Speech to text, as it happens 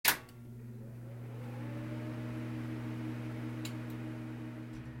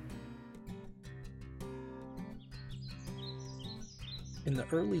In the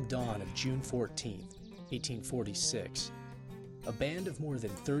early dawn of June 14, 1846, a band of more than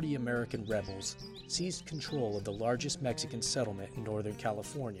 30 American rebels seized control of the largest Mexican settlement in Northern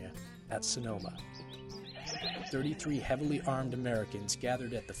California at Sonoma. 33 heavily armed Americans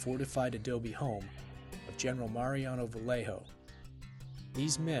gathered at the fortified adobe home of General Mariano Vallejo.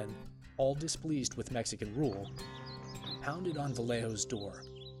 These men, all displeased with Mexican rule, pounded on Vallejo's door,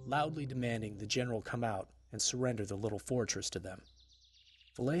 loudly demanding the general come out and surrender the little fortress to them.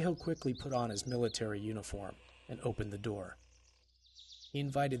 Vallejo quickly put on his military uniform and opened the door. He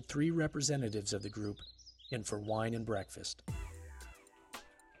invited 3 representatives of the group in for wine and breakfast.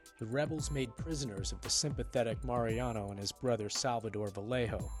 The rebels made prisoners of the sympathetic Mariano and his brother Salvador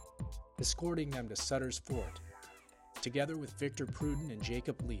Vallejo, escorting them to Sutter's Fort, together with Victor Pruden and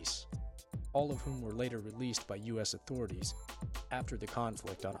Jacob Leese, all of whom were later released by U.S. authorities after the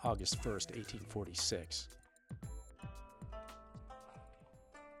conflict on August 1, 1846.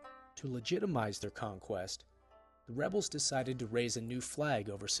 To legitimize their conquest, the rebels decided to raise a new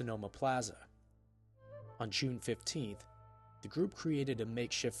flag over Sonoma Plaza. On June 15th, the group created a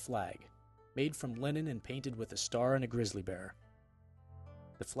makeshift flag, made from linen and painted with a star and a grizzly bear.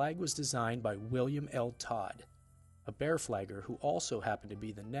 The flag was designed by William L. Todd, a bear flagger who also happened to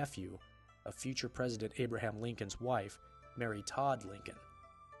be the nephew of future President Abraham Lincoln's wife, Mary Todd Lincoln.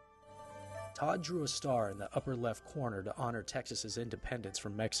 Todd drew a star in the upper left corner to honor Texas's independence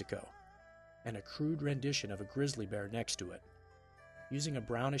from Mexico, and a crude rendition of a grizzly bear next to it, using a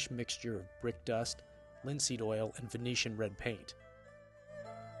brownish mixture of brick dust, linseed oil, and Venetian red paint.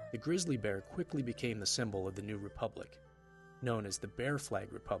 The grizzly bear quickly became the symbol of the new republic, known as the Bear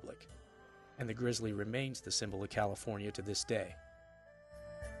Flag Republic, and the grizzly remains the symbol of California to this day.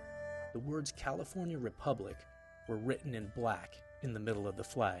 The words California Republic were written in black in the middle of the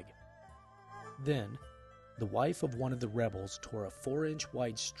flag. Then, the wife of one of the rebels tore a 4-inch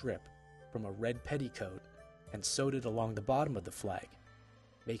wide strip from a red petticoat and sewed it along the bottom of the flag,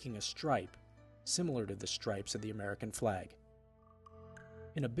 making a stripe similar to the stripes of the American flag.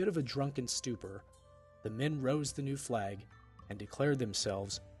 In a bit of a drunken stupor, the men rose the new flag and declared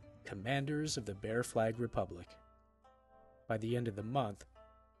themselves commanders of the Bear Flag Republic. By the end of the month,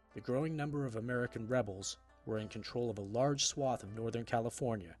 the growing number of American rebels were in control of a large swath of Northern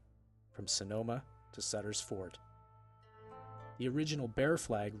California, from Sonoma to Sutter's Fort. The original bear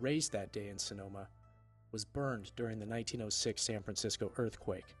flag raised that day in Sonoma was burned during the 1906 San Francisco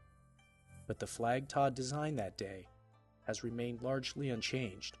earthquake, but the flag Todd designed that day has remained largely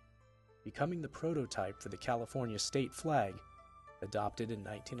unchanged, becoming the prototype for the California state flag adopted in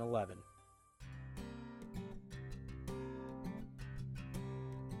 1911.